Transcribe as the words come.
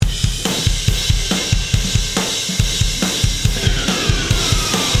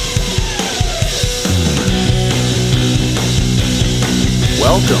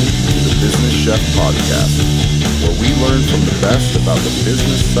learn from the best about the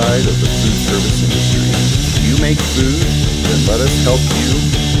business side of the food service industry. You make food, then let us help you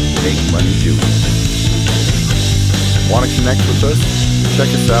make money doing it. Want to connect with us?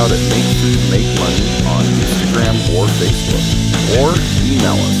 Check us out at Make Food Make Money on Instagram or Facebook, or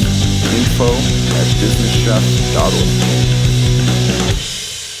email us info@businesschef.org.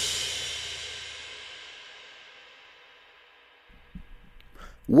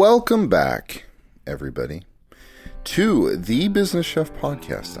 Welcome back, everybody, to the Business Chef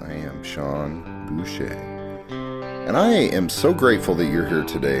Podcast. I am Sean Boucher, and I am so grateful that you're here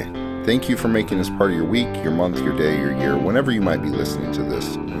today. Thank you for making this part of your week, your month, your day, your year, whenever you might be listening to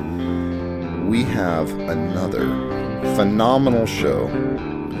this. We have another phenomenal show.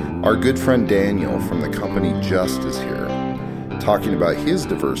 Our good friend Daniel from the company Just is here, talking about his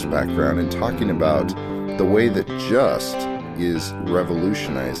diverse background and talking about the way that Just is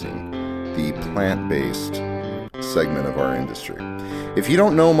revolutionizing the plant-based segment of our industry. If you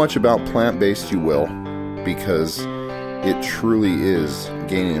don't know much about plant-based, you will, because it truly is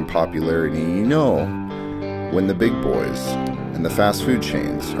gaining in popularity. You know, when the big boys and the fast food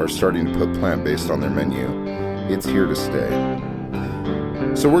chains are starting to put plant-based on their menu, it's here to stay.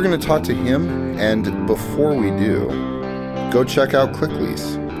 So we're going to talk to him, and before we do, go check out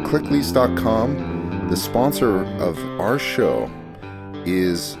ClickLease. ClickLease.com. The sponsor of our show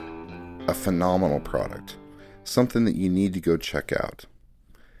is a phenomenal product, something that you need to go check out.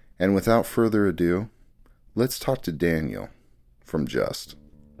 And without further ado, let's talk to Daniel from Just.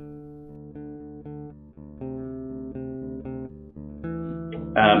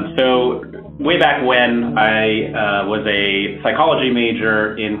 So way back when I was a psychology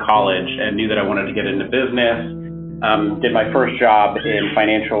major in college and knew that I wanted to get into business, did my first job in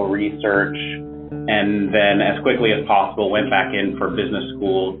financial research, and then as quickly as possible went back in for business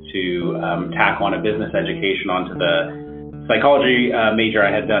school to tack on a business education onto the psychology major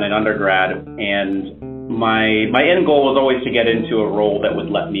I had done in undergrad. And my end goal was always to get into a role that would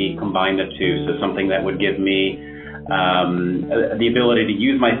let me combine the two, so something that would give me the ability to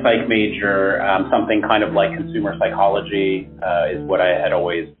use my psych major, something kind of like consumer psychology is what I had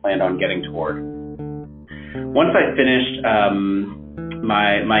always planned on getting toward. Once I finished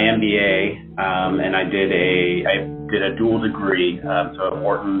my MBA, and I did a dual degree. So at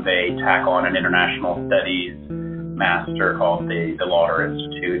Wharton, they tack on an international studies master called the Lauder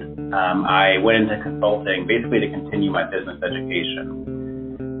Institute. I went into consulting basically to continue my business education.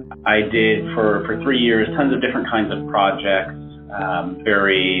 I did for 3 years tons of different kinds of projects,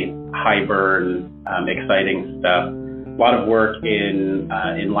 very high burn, exciting stuff. A lot of work in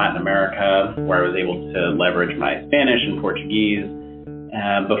Latin America, where I was able to leverage my Spanish and Portuguese,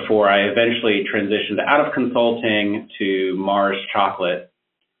 before I eventually transitioned out of consulting to Mars Chocolate,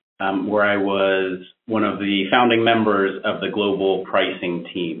 where I was one of the founding members of the global pricing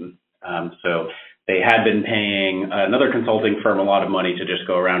team. So they had been paying another consulting firm a lot of money to just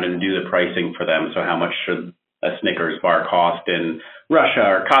go around and do the pricing for them. So how much should a Snickers bar cost in Russia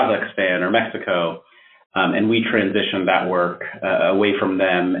or Kazakhstan or Mexico? And we transitioned that work away from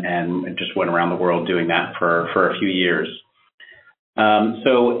them and just went around the world doing that for a few years.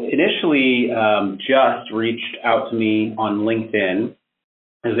 So initially, Just reached out to me on LinkedIn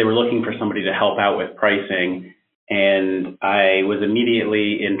as they were looking for somebody to help out with pricing, and I was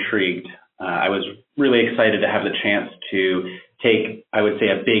immediately intrigued. I was really excited to have the chance to take, I would say,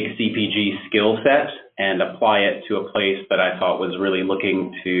 a big CPG skill set and apply it to a place that I thought was really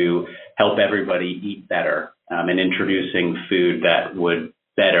looking to help everybody eat better, and introducing food that would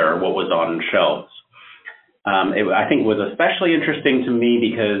better what was on shelves. I think it was especially interesting to me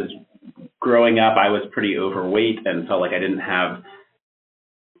because growing up, I was pretty overweight and felt like I didn't have,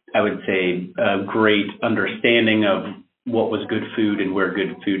 I would say, a great understanding of what was good food and where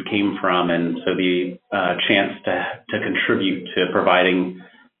good food came from. And so the chance to contribute to providing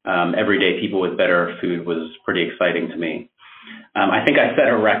everyday people with better food was pretty exciting to me. I think I set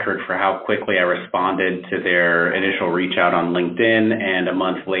a record for how quickly I responded to their initial reach out on LinkedIn, and a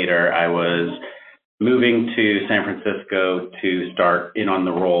month later I was moving to San Francisco to start in on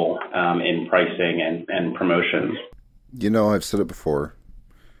the role in pricing and promotions. You know, I've said it before,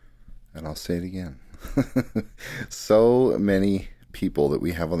 and I'll say it again. So many people that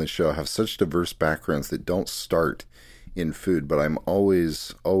we have on the show have such diverse backgrounds that don't start in food, but I'm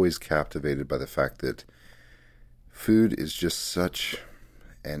always captivated by the fact that food is just such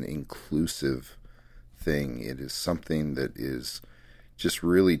an inclusive thing. It is something that is just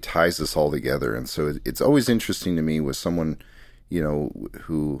really ties us all together. And so it's always interesting to me with someone, you know,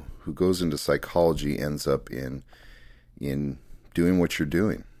 who goes into psychology ends up in doing what you're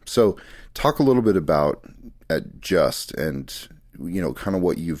doing. So talk a little bit about at Just and, kind of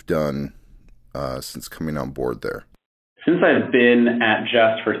what you've done since coming on board there. Since I've been at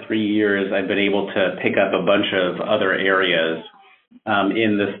Just for 3 years, I've been able to pick up a bunch of other areas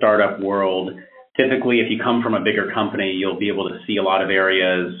in the startup world. Typically, if you come from a bigger company, you'll be able to see a lot of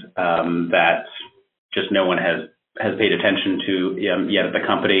areas that just no one has paid attention to yet at the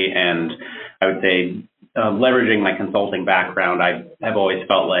company. And I would say leveraging my consulting background, I have always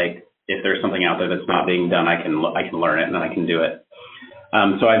felt like if there's something out there that's not being done, I can learn it and I can do it.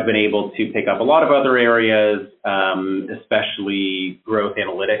 So I've been able to pick up a lot of other areas, especially growth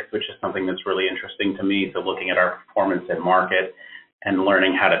analytics, which is something that's really interesting to me. So looking at our performance in market and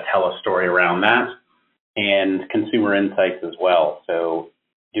learning how to tell a story around that, and consumer insights as well. So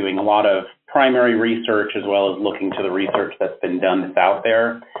doing a lot of primary research as well as looking to the research that's been done that's out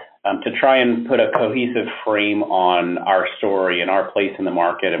there to try and put a cohesive frame on our story and our place in the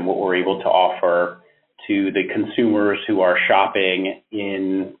market and what we're able to offer to the consumers who are shopping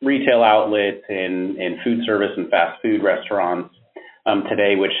in retail outlets, in food service and fast food restaurants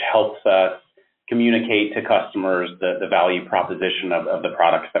today, which helps us communicate to customers the value proposition of the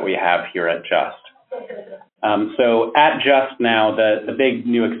products that we have here at Just. So at Just now, the big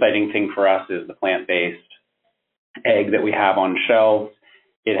new exciting thing for us is the plant-based egg that we have on shelves.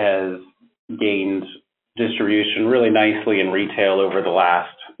 It has gained distribution really nicely in retail over the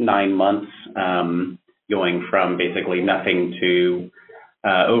last 9 months, going from basically nothing to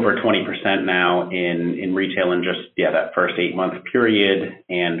over 20% now in retail in just that first 8-month period.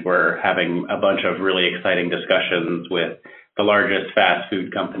 And we're having a bunch of really exciting discussions with the largest fast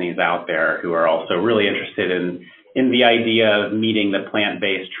food companies out there who are also really interested in the idea of meeting the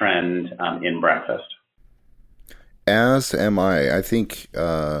plant-based trend in breakfast. As am I. I think,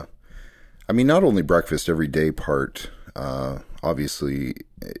 not only breakfast, every day part, obviously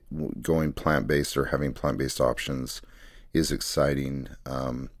going plant-based or having plant-based options is exciting.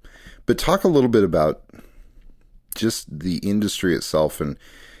 But talk a little bit about just the industry itself and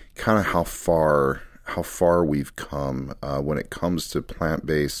kind of how far we've come when it comes to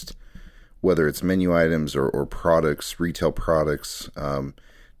plant-based, whether it's menu items or products, retail products.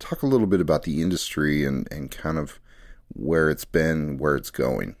 Talk a little bit about the industry and kind of where it's been, where it's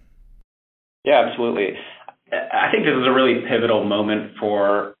going. Yeah, absolutely. I think this is a really pivotal moment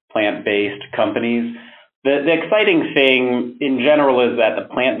for plant-based companies. The exciting thing in general is that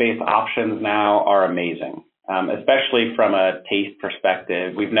the plant-based options now are amazing, especially from a taste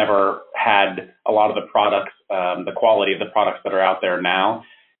perspective. We've never had a lot of the products, the quality of the products that are out there now.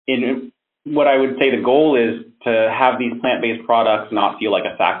 In what I would say the goal is to have these plant-based products not feel like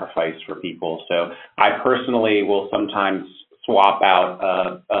a sacrifice for people. So I personally will sometimes swap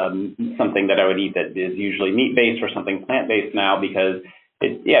out something that I would eat that is usually meat-based for something plant-based now because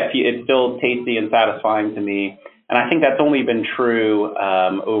it's still tasty and satisfying to me. And I think that's only been true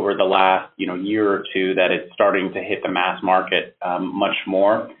over the last year or two that it's starting to hit the mass market much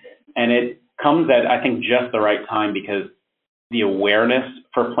more. And it comes at, I think, just the right time because the awareness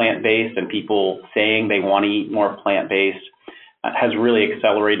for plant-based and people saying they want to eat more plant-based has really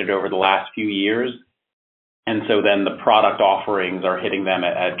accelerated over the last few years. And so then the product offerings are hitting them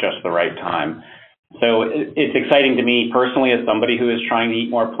at just the right time. So it's exciting to me personally as somebody who is trying to eat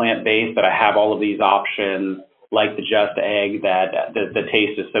more plant-based that I have all of these options like the Just egg that the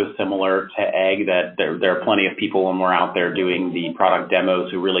taste is so similar to egg that there are plenty of people when we're out there doing the product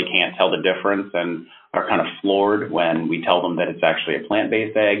demos who really can't tell the difference and are kind of floored when we tell them that it's actually a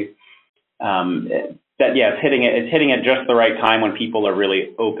plant-based egg. It's hitting at just the right time when people are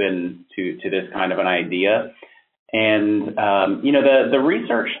really open to this kind of an idea. And the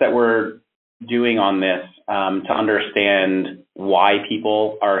research that we're doing on this to understand why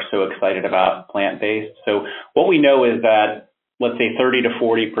people are so excited about plant-based. So what we know is that, let's say 30 to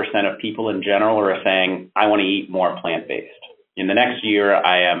 40% of people in general are saying, I want to eat more plant-based. In the next year,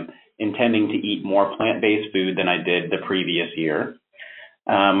 I am intending to eat more plant-based food than I did the previous year.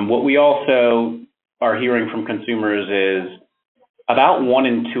 What we also are hearing from consumers is about 1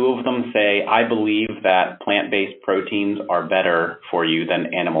 in 2 of them say, I believe that plant-based proteins are better for you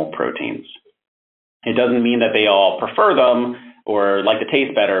than animal proteins. It doesn't mean that they all prefer them or like the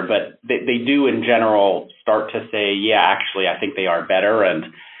taste better, but they do in general start to say, yeah, actually, I think they are better. And,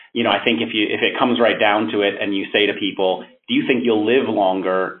 I think if it comes right down to it and you say to people, do you think you'll live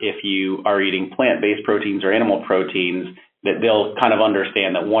longer if you are eating plant-based proteins or animal proteins, that they'll kind of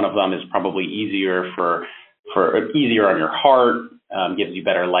understand that one of them is probably easier easier on your heart, gives you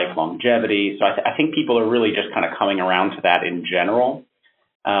better life longevity. So I think people are really just kind of coming around to that in general.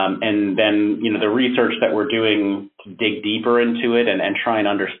 And then, the research that we're doing to dig deeper into it and try and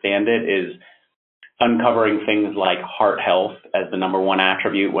understand it is uncovering things like heart health as the number one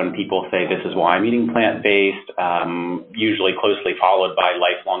attribute when people say, this is why I'm eating plant-based, usually closely followed by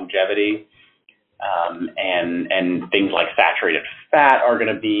life longevity. And things like saturated fat are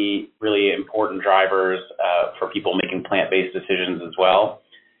going to be really important drivers for people making plant-based decisions as well.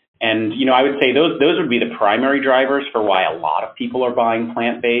 And, I would say those would be the primary drivers for why a lot of people are buying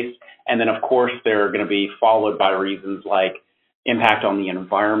plant-based. And then, of course, they're going to be followed by reasons like impact on the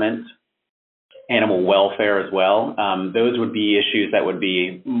environment, animal welfare as well. Those would be issues that would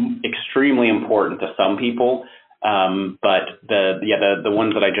be extremely important to some people. But the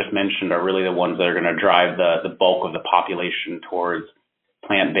ones that I just mentioned are really the ones that are going to drive the bulk of the population towards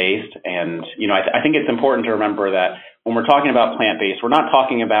plant-based. And, I think it's important to remember that when we're talking about plant-based, we're not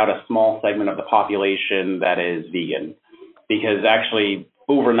talking about a small segment of the population that is vegan, because actually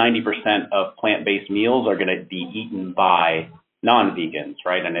over 90% of plant-based meals are going to be eaten by non-vegans,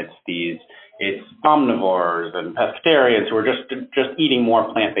 right? And it's omnivores and pescatarians who are just eating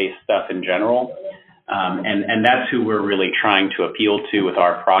more plant-based stuff in general. And that's who we're really trying to appeal to with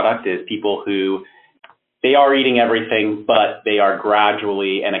our product, is people who they are eating everything, but they are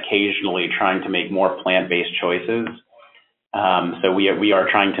gradually and occasionally trying to make more plant-based choices. So we are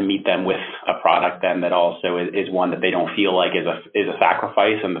trying to meet them with a product then that also is one that they don't feel like is a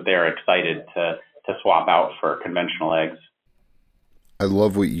sacrifice, and that they're excited to swap out for conventional eggs. I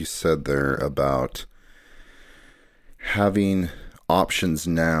love what you said there about having options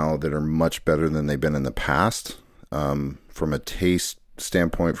now that are much better than they've been in the past, from a taste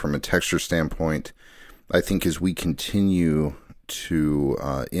standpoint, from a texture standpoint. I think as we continue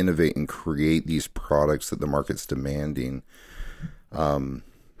to innovate and create these products that the market's demanding,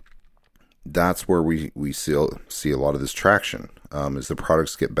 that's where we see a lot of this traction, as the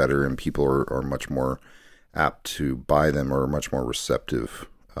products get better and people are much more apt to buy them, or much more receptive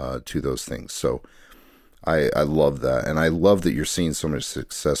to those things. So I love that. And I love that you're seeing so much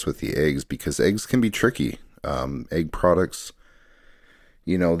success with the eggs, because eggs can be tricky. Egg products,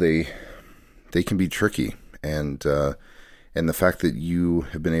 they can be tricky. And the fact that you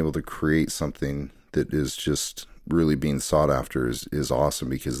have been able to create something that is just really being sought after is awesome,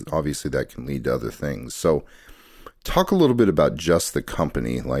 because obviously that can lead to other things. So talk a little bit about just the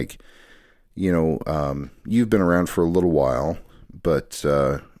company. Like, you've been around for a little while, but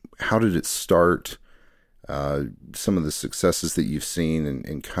how did it start? Some of the successes that you've seen,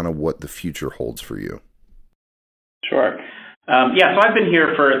 and kind of what the future holds for you. Sure. So I've been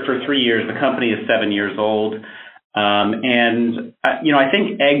here for 3 years. The company is 7 years old. And I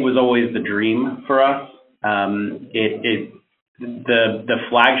think egg was always the dream for us. The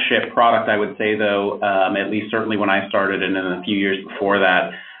flagship product, I would say, though, at least certainly when I started, and in a few years before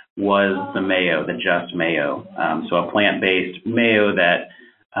that, was the mayo, the Just Mayo. So a plant-based mayo that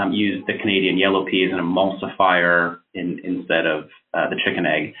used the Canadian yellow pea as an emulsifier instead of the chicken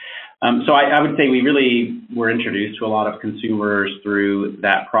egg. So I would say we really were introduced to a lot of consumers through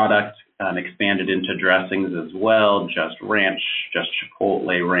that product, expanded into dressings as well, Just Ranch, Just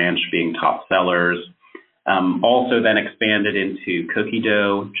Chipotle Ranch being top sellers. Also then expanded into cookie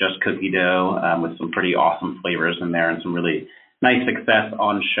dough, Just Cookie Dough, with some pretty awesome flavors in there and some really nice success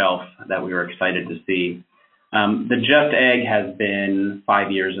on shelf that we were excited to see. The Just Egg has been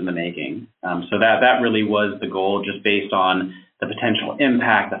 5 years in the making. So that really was the goal, just based on the potential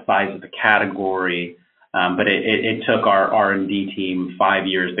impact, the size of the category. But it took our R&D team 5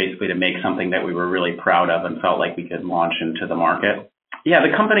 years basically to make something that we were really proud of and felt like we could launch into the market. Yeah,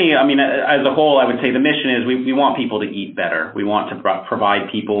 the company, I mean, as a whole, I would say the mission is we want people to eat better. We want to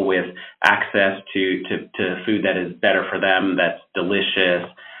provide people with access to food that is better for them, that's delicious,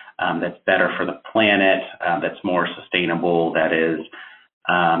 that's better for the planet, that's more sustainable, that is.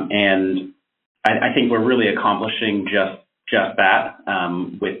 And I think we're really accomplishing just that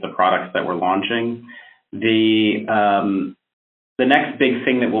with the products that we're launching. The next big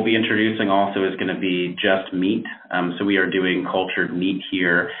thing that we'll be introducing also is going to be just meat. So we are doing cultured meat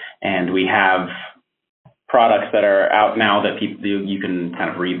here, and we have products that are out now that you can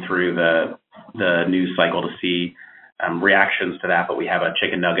kind of read through the news cycle to see reactions to that. But we have a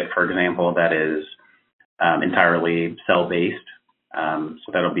chicken nugget, for example, that is entirely cell-based.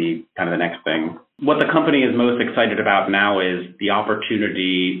 So that'll be kind of the next thing. What the company is most excited about now is the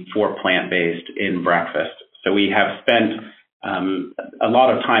opportunity for plant-based in breakfast. So we have spent a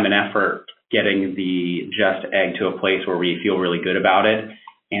lot of time and effort getting the Just Egg to a place where we feel really good about it.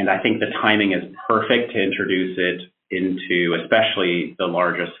 And I think the timing is perfect to introduce it into especially the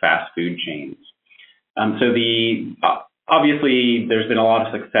largest fast food chains. So obviously, there's been a lot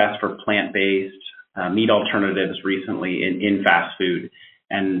of success for plant-based meat alternatives recently in fast food,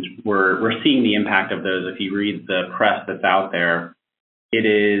 and we're seeing the impact of those. If you read the press that's out there, it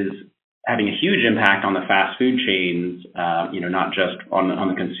is having a huge impact on the fast food chains. Not just on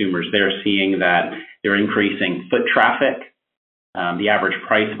the consumers. They're seeing that they're increasing foot traffic. The average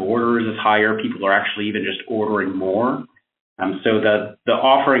price of orders is higher. People are actually even just ordering more. So the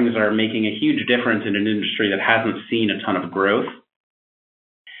offerings are making a huge difference in an industry that hasn't seen a ton of growth.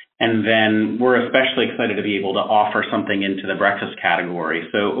 And then we're especially excited to be able to offer something into the breakfast category.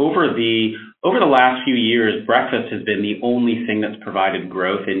 So over the last few years, breakfast has been the only thing that's provided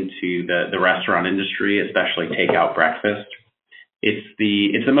growth into the restaurant industry, especially takeout breakfast. It's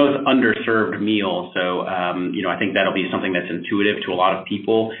the most underserved meal. So I think that'll be something that's intuitive to a lot of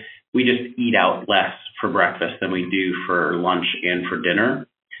people. We just eat out less for breakfast than we do for lunch and for dinner.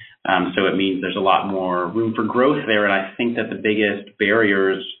 So it means there's a lot more room for growth there. And I think that the biggest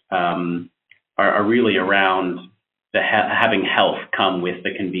barriers are really around having health come with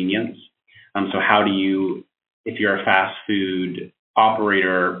the convenience. So how do you, if you're a fast food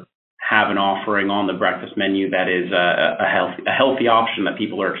operator, have an offering on the breakfast menu that is a healthy option that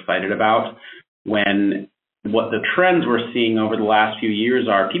people are excited about, when what the trends we're seeing over the last few years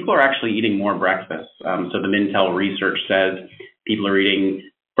are people are actually eating more breakfast. So the Mintel research says people are eating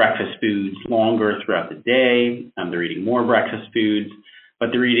breakfast foods longer throughout the day. They're eating more breakfast foods, but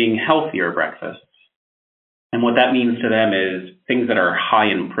they're eating healthier breakfasts. And what that means to them is things that are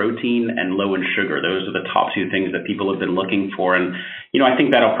high in protein and low in sugar. Those are the top two things that people have been looking for. And, I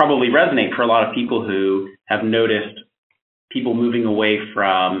think that'll probably resonate for a lot of people who have noticed people moving away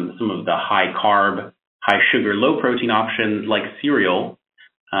from some of the high carb, high sugar, low protein options like cereal,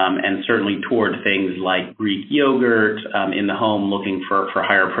 and certainly toward things like Greek yogurt in the home, looking for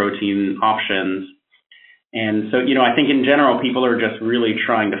higher protein options. And so, I think in general, people are just really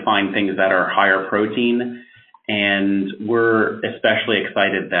trying to find things that are higher protein. And we're especially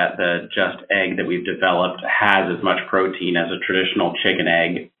excited that the Just Egg that we've developed has as much protein as a traditional chicken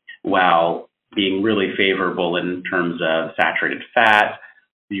egg, while being really favorable in terms of saturated fat,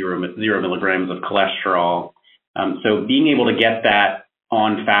 0 milligrams of cholesterol. So being able to get that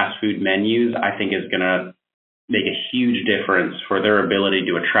on fast food menus, I think is going to make a huge difference for their ability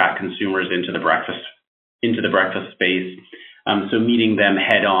to attract consumers into the breakfast space. So meeting them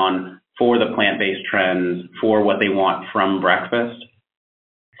head on for the plant-based trends, for what they want from breakfast.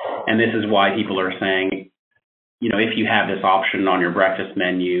 And this is why people are saying, if you have this option on your breakfast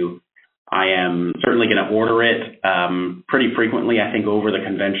menu, I am certainly going to order it pretty frequently. I think over the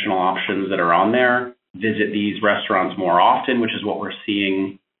conventional options that are on there, visit these restaurants more often, which is what we're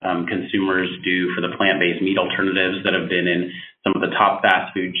seeing consumers do for the plant-based meat alternatives that have been in some of the top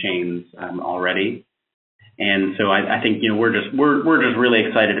fast food chains already. And so I think we're just really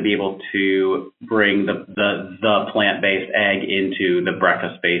excited to be able to bring the plant-based egg into the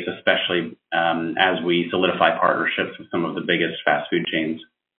breakfast space, especially as we solidify partnerships with some of the biggest fast food chains.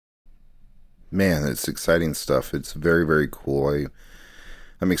 Man, it's exciting stuff. It's very, very cool.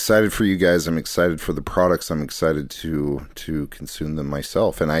 I'm excited for you guys. I'm excited for the products. I'm excited to consume them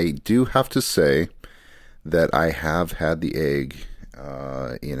myself. And I do have to say that I have had the egg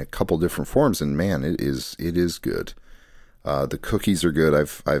in a couple different forms, and man, it is good. The cookies are good.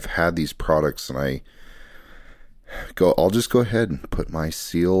 I've had these products, and I'll just go ahead and put my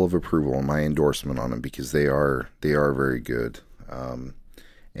seal of approval and my endorsement on them, because they are very good.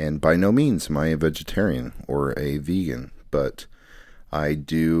 And by no means am I a vegetarian or a vegan, but I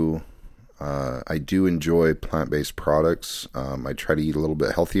do enjoy plant-based products. I try to eat a little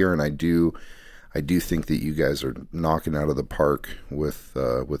bit healthier, and I do think that you guys are knocking out of the park with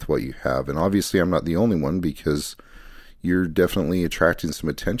what you have. And obviously I'm not the only one, because you're definitely attracting some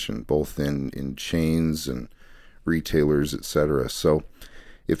attention, both in chains and retailers, etc. So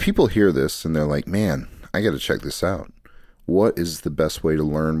if people hear this and they're like, man, I got to check this out, what is the best way to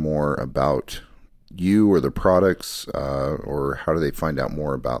learn more about you or the products, or how do they find out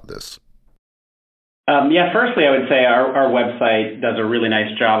more about this? Firstly, I would say our website does a really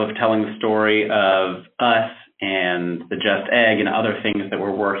nice job of telling the story of us and the Just Egg and other things that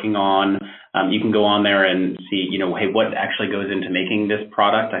we're working on. You can go on there and see, hey, what actually goes into making this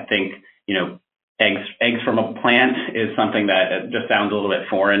product. I think, eggs from a plant is something that just sounds a little bit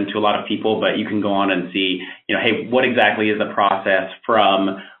foreign to a lot of people, but you can go on and see, hey, what exactly is the process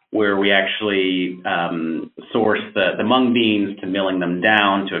from where we actually source the mung beans to milling them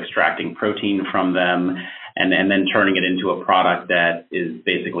down to extracting protein from them, and then turning it into a product that is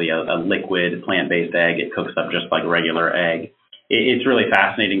basically a liquid plant-based egg. It cooks up just like regular egg. It's really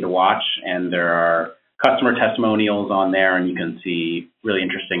fascinating to watch, and there are customer testimonials on there, and you can see really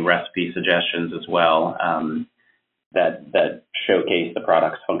interesting recipe suggestions as well that showcase the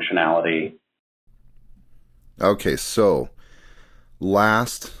product's functionality. Okay, so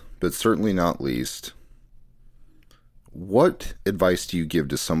last but certainly not least, what advice do you give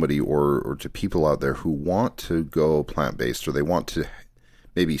to somebody or to people out there who want to go plant-based, or they want to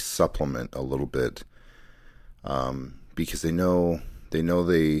maybe supplement a little bit, because they know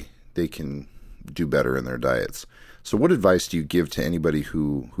they can do better in their diets? So what advice do you give to anybody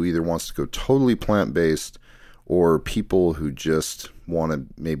who either wants to go totally plant-based, or people who just want to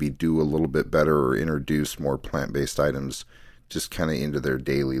maybe do a little bit better or introduce more plant-based items just kind of into their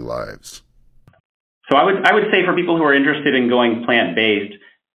daily lives? So I would say for people who are interested in going plant-based,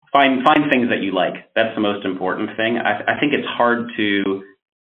 find things that you like. That's the most important thing. I think it's hard to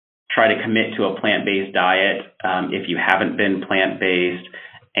try to commit to a plant-based diet if you haven't been plant-based,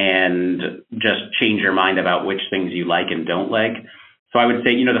 and just change your mind about which things you like and don't like. So I would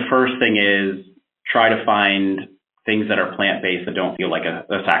say, the first thing is try to find things that are plant-based that don't feel like a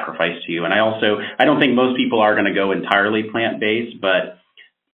sacrifice to you. And I don't think most people are going to go entirely plant-based, but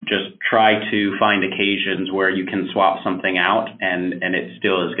just try to find occasions where you can swap something out and it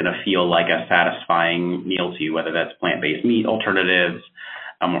still is going to feel like a satisfying meal to you, whether that's plant-based meat alternatives,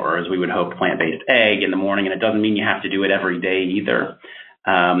 or as we would hope, plant-based egg in the morning. And it doesn't mean you have to do it every day either.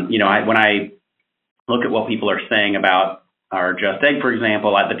 When I look at what people are saying about our Just Egg, for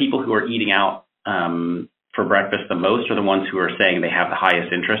example, the people who are eating out for breakfast the most are the ones who are saying they have the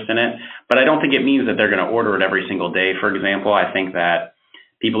highest interest in it. But I don't think it means that they're going to order it every single day, for example. I think that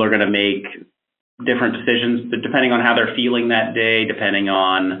people are going to make different decisions depending on how they're feeling that day, depending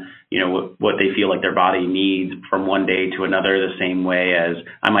on what they feel like their body needs from one day to another, the same way as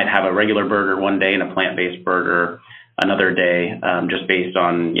I might have a regular burger one day and a plant-based burger another day, just based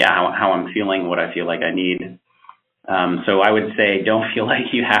on how I'm feeling, what I feel like I need. So I would say don't feel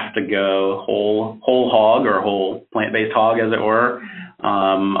like you have to go whole hog or whole plant-based hog, as it were,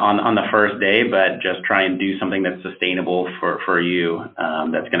 on the first day, but just try and do something that's sustainable for you,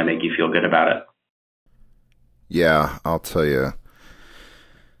 that's going to make you feel good about it. Yeah, I'll tell you,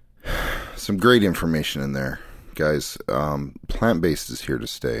 some great information in there, guys. Plant-based is here to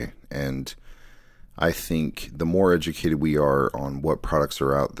stay, and I think the more educated we are on what products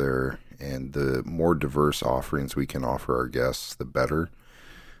are out there and the more diverse offerings we can offer our guests, the better.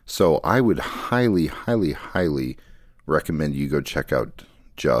 So I would highly, highly, highly recommend you go check out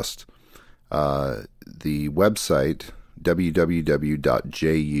Just. The website, www.ju.st,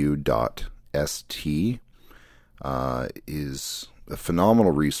 is a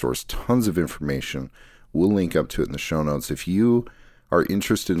phenomenal resource. Tons of information. We'll link up to it in the show notes. If you are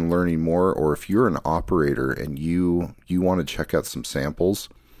interested in learning more, or if you're an operator and you want to check out some samples,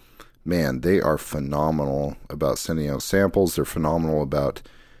 man, they are phenomenal about sending out samples. They're phenomenal about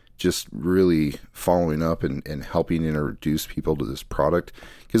just really following up and helping introduce people to this product.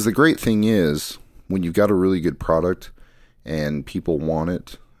 Because the great thing is, when you've got a really good product and people want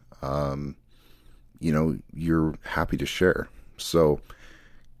it, you're happy to share. So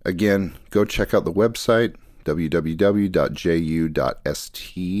again, go check out the website, www.ju.st,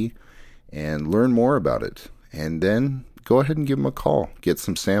 and learn more about it. And then go ahead and give them a call. Get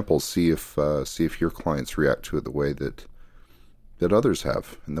some samples. See if your clients react to it the way that others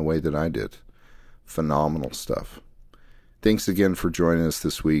have, and the way that I did. Phenomenal stuff. Thanks again for joining us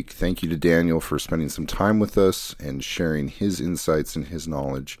this week. Thank you to Daniel for spending some time with us and sharing his insights and his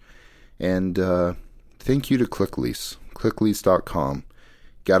knowledge. And thank you to ClickLease, clicklease.com.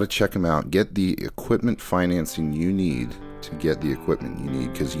 Got to check them out. Get the equipment financing you need to get the equipment you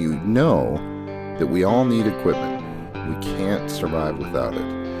need, because you know that we all need equipment. We can't survive without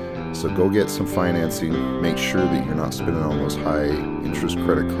it. So go get some financing. Make sure that you're not spending on those high interest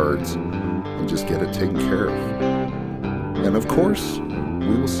credit cards, and just get it taken care of. And of course,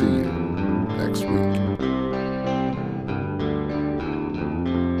 we will see you next week.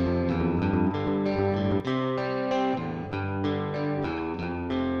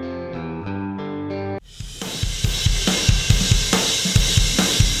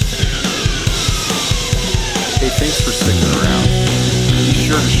 Thanks for sticking around. Be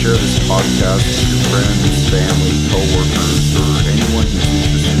sure to share this podcast with your friends, family, coworkers, or anyone who's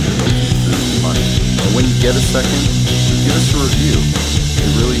interested in making food and money. And when you get a second, give us a review. It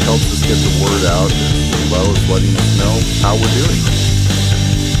really helps us get the word out, as well as letting us know how we're doing.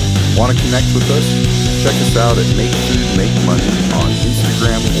 Want to connect with us? Check us out at Make Food Make Money on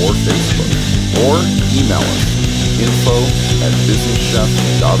Instagram or Facebook, or email us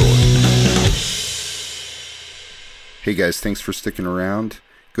info@businesschef.org. Hey guys, thanks for sticking around.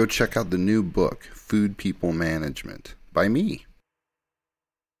 go check out the new book, Food People Management, by me.